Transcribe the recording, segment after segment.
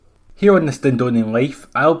Here on This Dundonian Life,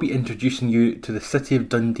 I'll be introducing you to the city of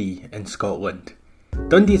Dundee in Scotland.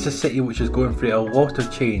 Dundee is a city which is going through a lot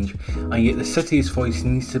of change, and yet the city's voice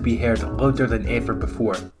needs to be heard louder than ever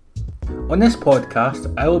before. On this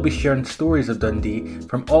podcast, I will be sharing stories of Dundee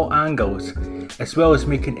from all angles, as well as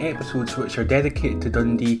making episodes which are dedicated to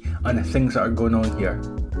Dundee and the things that are going on here.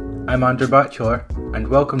 I'm Andrew Batchelor, and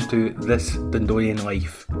welcome to This Dundonian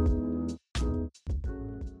Life.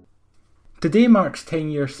 Today marks 10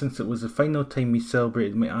 years since it was the final time we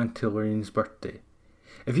celebrated my Auntie Lorraine's birthday.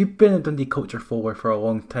 If you've been a Dundee Culture follower for a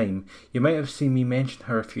long time, you might have seen me mention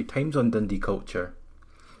her a few times on Dundee Culture.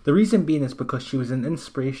 The reason being is because she was an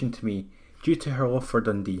inspiration to me due to her love for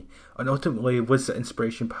Dundee, and ultimately was the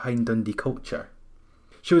inspiration behind Dundee Culture.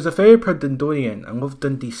 She was a very proud Dundonian and loved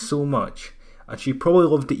Dundee so much, and she probably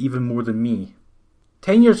loved it even more than me.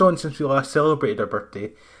 10 years on since we last celebrated her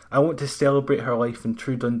birthday, I want to celebrate her life in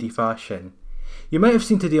true Dundee fashion. You might have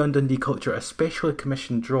seen today on Dundee Culture a specially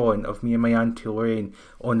commissioned drawing of me and my Auntie Lorraine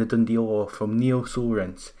on the Dundee Law from Neil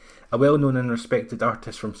Solrens, a well-known and respected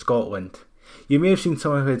artist from Scotland. You may have seen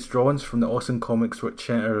some of his drawings from the awesome comics which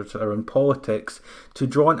centres around politics to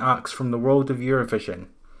drawn acts from the world of Eurovision.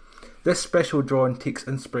 This special drawing takes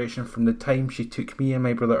inspiration from the time she took me and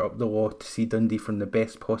my brother up the law to see Dundee from the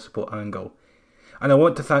best possible angle. And I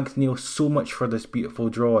want to thank Neil so much for this beautiful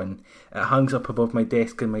drawing. It hangs up above my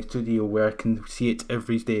desk in my studio where I can see it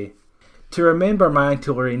every day. To remember my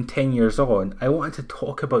Auntie Lorraine 10 years on, I wanted to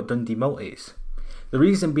talk about Dundee Multis. The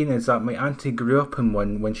reason being is that my auntie grew up in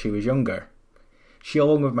one when she was younger. She,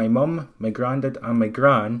 along with my mum, my granddad and my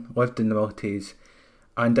gran, lived in the Multis,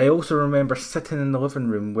 and I also remember sitting in the living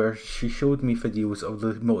room where she showed me videos of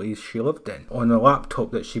the Multis she lived in on a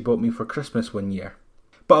laptop that she bought me for Christmas one year.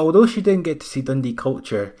 But although she didn't get to see Dundee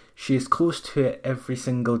Culture, she is close to it every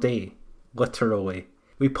single day, literally.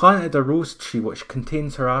 We planted a rose tree which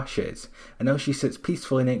contains her ashes, and now she sits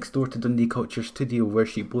peacefully next door to Dundee Culture studio where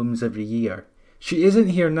she blooms every year. She isn't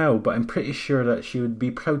here now, but I'm pretty sure that she would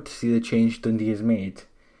be proud to see the change Dundee has made.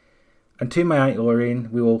 And to my Auntie Lorraine,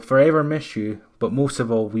 we will forever miss you, but most of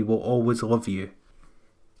all, we will always love you.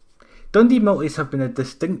 Dundee Multis have been a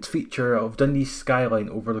distinct feature of Dundee's skyline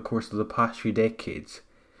over the course of the past few decades,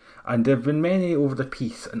 and there have been many over the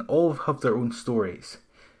piece, and all have their own stories.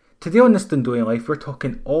 Today on This Dundonian Life, we're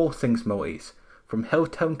talking all things Multis, from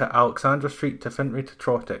Hilltown to Alexandra Street to Fintry to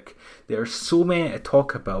Trottock. There are so many to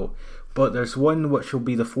talk about, but there's one which will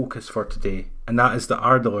be the focus for today, and that is the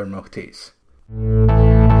Ardler Multis.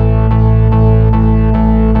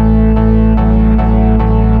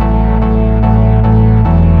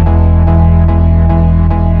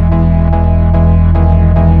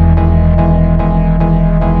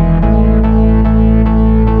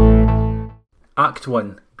 Act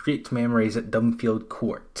 1. Great Memories at Dunfield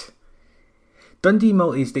Court. Dundee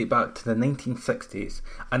Multis date back to the 1960s,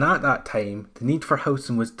 and at that time, the need for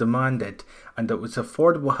housing was demanded, and it was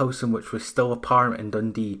affordable housing which was still apparent in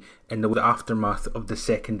Dundee in the aftermath of the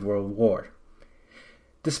Second World War.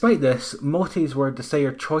 Despite this, Multis were a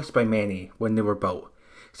desired choice by many when they were built,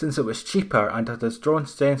 since it was cheaper and had a strong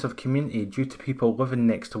sense of community due to people living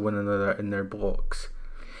next to one another in their blocks.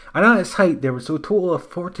 And at its height, there was a total of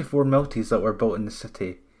 44 Multis that were built in the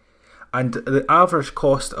city. And the average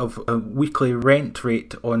cost of a weekly rent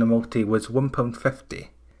rate on a Multi was £1.50.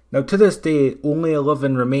 Now to this day, only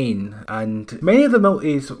 11 remain, and many of the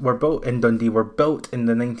Multis were built in Dundee were built in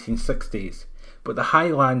the 1960s, but the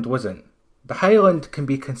Highland wasn't. The Highland can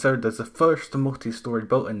be considered as the first multi-storey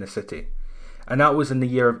built in the city, and that was in the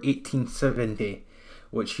year of 1870,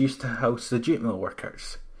 which used to house the jute mill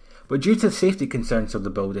workers. But due to the safety concerns of the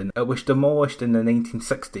building, it was demolished in the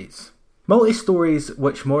 1960s. Multi-stories,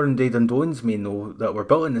 which modern day Dundonians may know, that were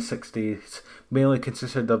built in the 60s, mainly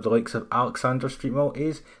consisted of the likes of Alexandra Street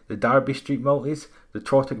Multis, the Derby Street Multis, the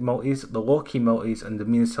Trottock Multis, the Lochie Multis and the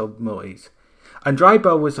Meanshill Multis. And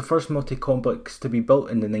Dryburgh was the first multi-complex to be built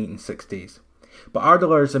in the 1960s. But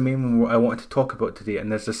Ardler is the main one I want to talk about today, and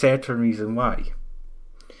there's a certain reason why.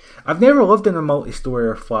 I've never lived in a multi-story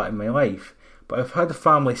or flat in my life, but I've had a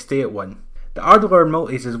family stay at one. The Ardler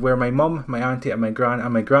Multis is where my mum, my auntie and my gran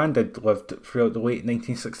and my granddad lived throughout the late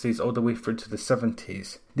 1960s all the way through to the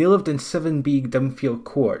 70s. They lived in 7B Dunfield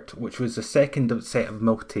Court, which was the second set of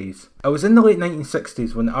Multis. It was in the late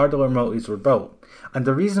 1960s when the Ardler Multis were built, and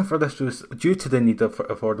the reason for this was due to the need of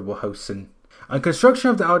affordable housing. And construction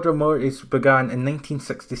of the Ardler Multis began in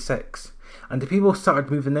 1966, and the people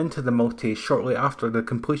started moving into the Multis shortly after the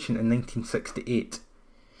completion in 1968.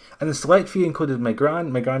 And the select few included my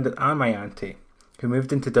granddad and my auntie, who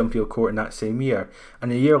moved into Dunfield Court in that same year,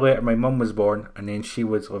 and a year later my mum was born, and then she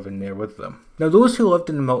was living there with them. Now those who lived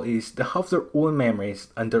in the Maltese, they have their own memories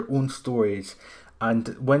and their own stories, and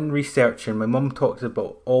when researching, my mum talked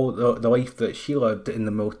about all the life that she lived in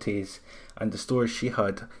the Maltese and the stories she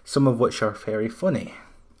had, some of which are very funny.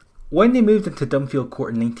 When they moved into Dunfield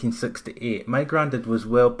Court in 1968, my granddad was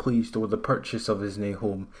well pleased over the purchase of his new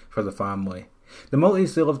home for the family. The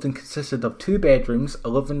Maltese they lived in consisted of 2 bedrooms, a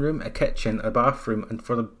living room, a kitchen, a bathroom, and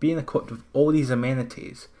for being equipped with all these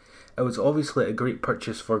amenities, it was obviously a great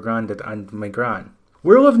purchase for Grandad and my gran.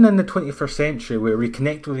 We're living in the 21st century where we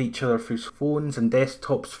connect with each other through phones and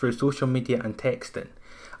desktops, through social media and texting,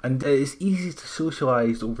 and it is easy to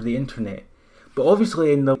socialise over the internet. But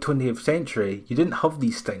obviously in the 20th century, you didn't have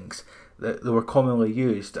these things that were commonly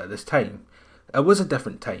used at this time. It was a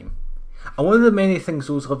different time. And one of the many things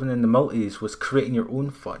those living in the Maltese was creating your own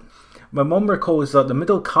fun. My mum recalls that the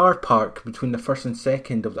middle car park between the first and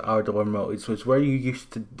second of the Ardor Maltese was where you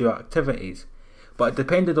used to do activities, but it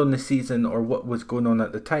depended on the season or what was going on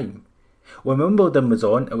at the time. When Wimbledon was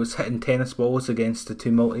on, it was hitting tennis balls against the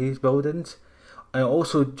 2 Maltese buildings, and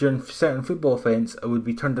also during certain football events it would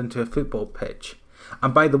be turned into a football pitch.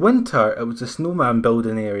 And by the winter it was a snowman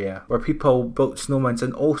building area where people built snowmans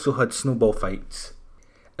and also had snowball fights.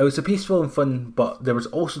 It was a peaceful and fun, but there was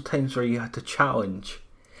also times where you had to challenge.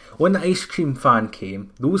 When the ice cream van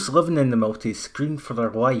came, those living in the Maltese screamed for their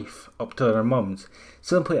life up to their mums,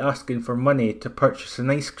 simply asking for money to purchase an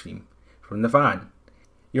ice cream from the van.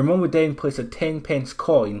 Your mum would then place a 10p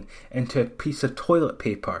coin into a piece of toilet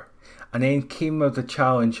paper, and then came with the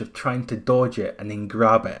challenge of trying to dodge it and then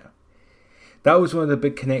grab it. That was one of the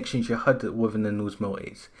big connections you had living in those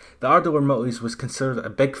Maltese. The Ardor Maltese was considered a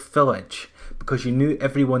big village because you knew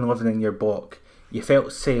everyone living in your block. You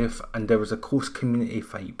felt safe and there was a close community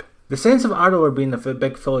vibe. The sense of Ardor being a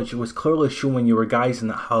big village was clearly shown when you were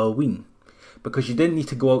guising at Halloween, because you didn't need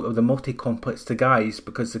to go out of the multi-complex to guise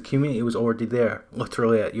because the community was already there,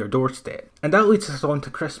 literally at your doorstep. And that leads us on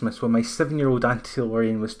to Christmas, when my 7-year-old Auntie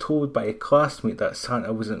Lorraine was told by a classmate that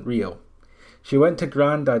Santa wasn't real. She went to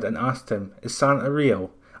Grandad and asked him, "Is Santa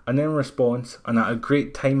real?" And in response, and at a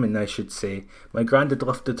great timing I should say, my Grandad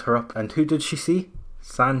lifted her up, and who did she see?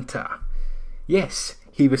 Santa. Yes,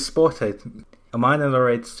 he was spotted, a man in a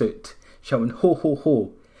red suit, shouting "ho ho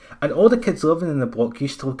ho," and all the kids living in the block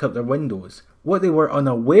used to look out their windows. What they were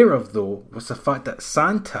unaware of though was the fact that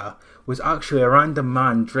Santa was actually a random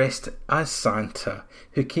man dressed as Santa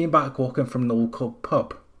who came back walking from the local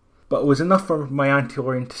pub. But it was enough for my Auntie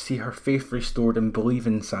Lorraine to see her faith restored and believe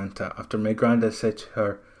in Santa after my Grandad said to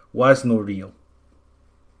her, "Was no real."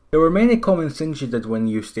 There were many common things you did when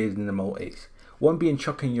you stayed in the Maltese. One being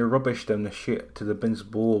chucking your rubbish down the chute to the bins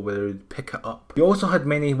below where they would pick it up. You also had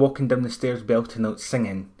many walking down the stairs belting out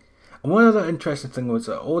singing. And one other interesting thing was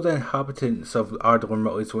that all the inhabitants of Ardor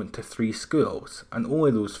Maltese went to 3 schools, and only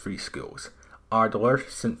those 3 schools. Ardor,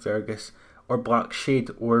 St Fergus, or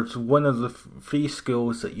Blackshade was one of the 3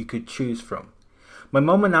 schools that you could choose from. My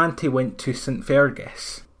mum and auntie went to St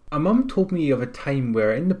Fergus. A mum told me of a time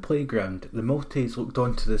where in the playground the Maltese looked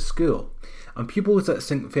onto the school, and pupils at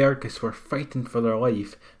St Fergus were frightened for their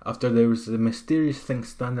life after there was the mysterious thing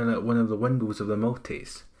standing at one of the windows of the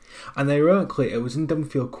Maltese. And ironically it was in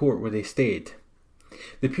Dunfield Court where they stayed.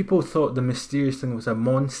 The people thought the mysterious thing was a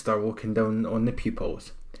monster walking down on the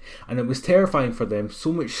pupils, and it was terrifying for them,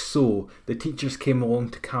 so much so the teachers came along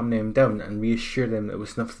to calm them down and reassure them there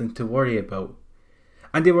was nothing to worry about.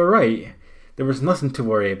 And they were right, there was nothing to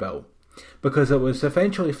worry about, because it was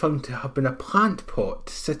eventually found to have been a plant pot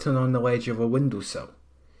sitting on the ledge of a windowsill.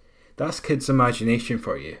 That's kids' imagination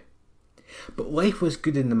for you. But life was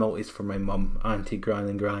good in the Maltese for my mum, auntie, gran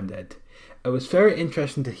and grandad. It was very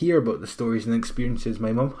interesting to hear about the stories and experiences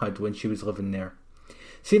my mum had when she was living there.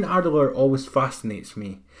 St Ardor always fascinates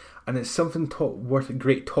me, and it's something worth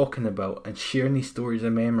great talking about and sharing these stories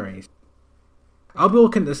and memories. I'll be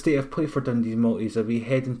looking at the state of play for Dundee Maltese as we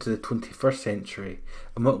head into the 21st century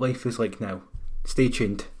and what life is like now. Stay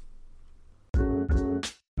tuned.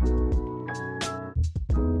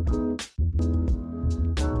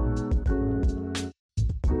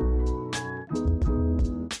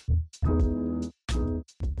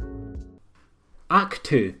 Act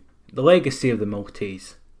 2. The Legacy of the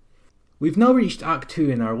Maltese. We've now reached Act 2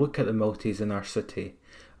 in our look at the Maltese in our city,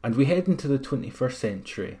 and we head into the 21st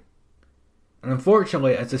century. And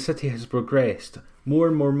unfortunately, as the city has progressed, more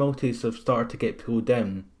and more Maltese have started to get pulled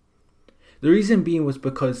down. The reason being was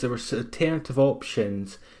because there were alternative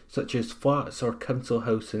options such as flats or council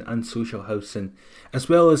housing and social housing, as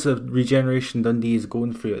well as the regeneration Dundee is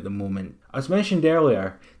going through at the moment, As mentioned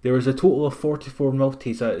earlier, there was a total of 44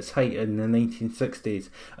 multis at its height in the 1960s,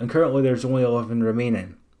 and currently there's only 11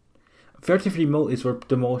 remaining. 33 multis were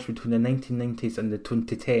demolished between the 1990s and the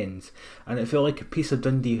 2010s, and it felt like a piece of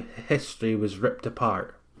Dundee history was ripped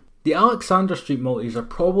apart. The Alexander Street multis are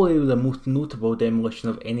probably the most notable demolition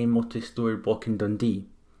of any multi-storey block in Dundee.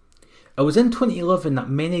 It was in 2011 that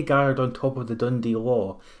many gathered on top of the Dundee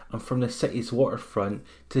Law and from the city's waterfront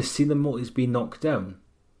to see the multis being knocked down.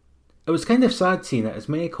 It was kind of sad seeing it, as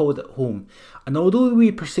many called it home, and although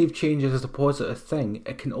we perceive change as a positive thing,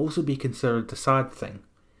 it can also be considered a sad thing.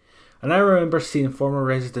 And I remember seeing former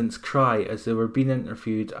residents cry as they were being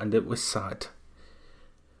interviewed, and it was sad.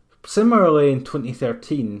 Similarly, in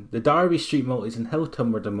 2013, the Derby Street multis in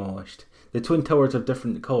Hilltown were demolished. The twin towers of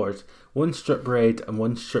different colours, one strip red and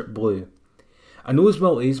one strip blue. And those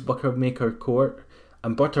multis, Buckmaker Court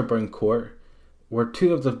and Butterburn Court, were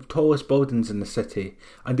two of the tallest buildings in the city,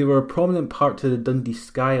 and they were a prominent part to the Dundee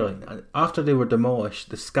skyline. And after they were demolished,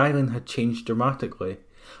 the skyline had changed dramatically.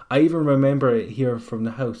 I even remember it here from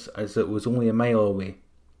the house, as it was only a mile away.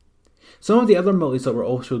 Some of the other multis that were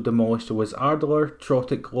also demolished was Ardler,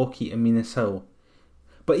 Trottick, Lockheed and Minas Hill.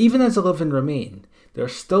 But even as 11 remain, there are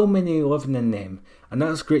still many living in them, and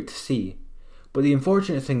that's great to see. But the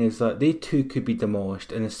unfortunate thing is that they too could be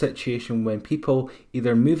demolished in a situation when people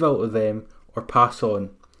either move out of them or pass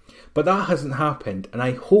on. But that hasn't happened, and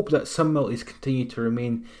I hope that some multis continue to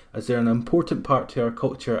remain, as they're an important part to our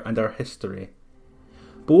culture and our history.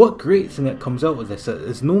 But what great thing that comes out of this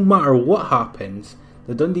is no matter what happens,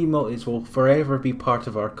 the Dundee multis will forever be part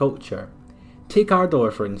of our culture. Take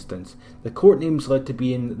Ardler for instance. The court names led to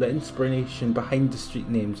being the inspiration behind the street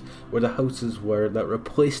names where the houses were that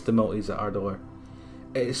replaced the multis at Ardler.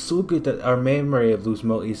 It is so good that our memory of those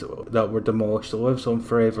multis that were demolished lives on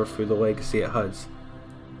forever through the legacy it has.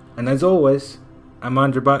 And as always, I'm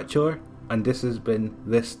Andrew Batchelor, and this has been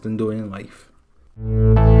This Dundonian Life.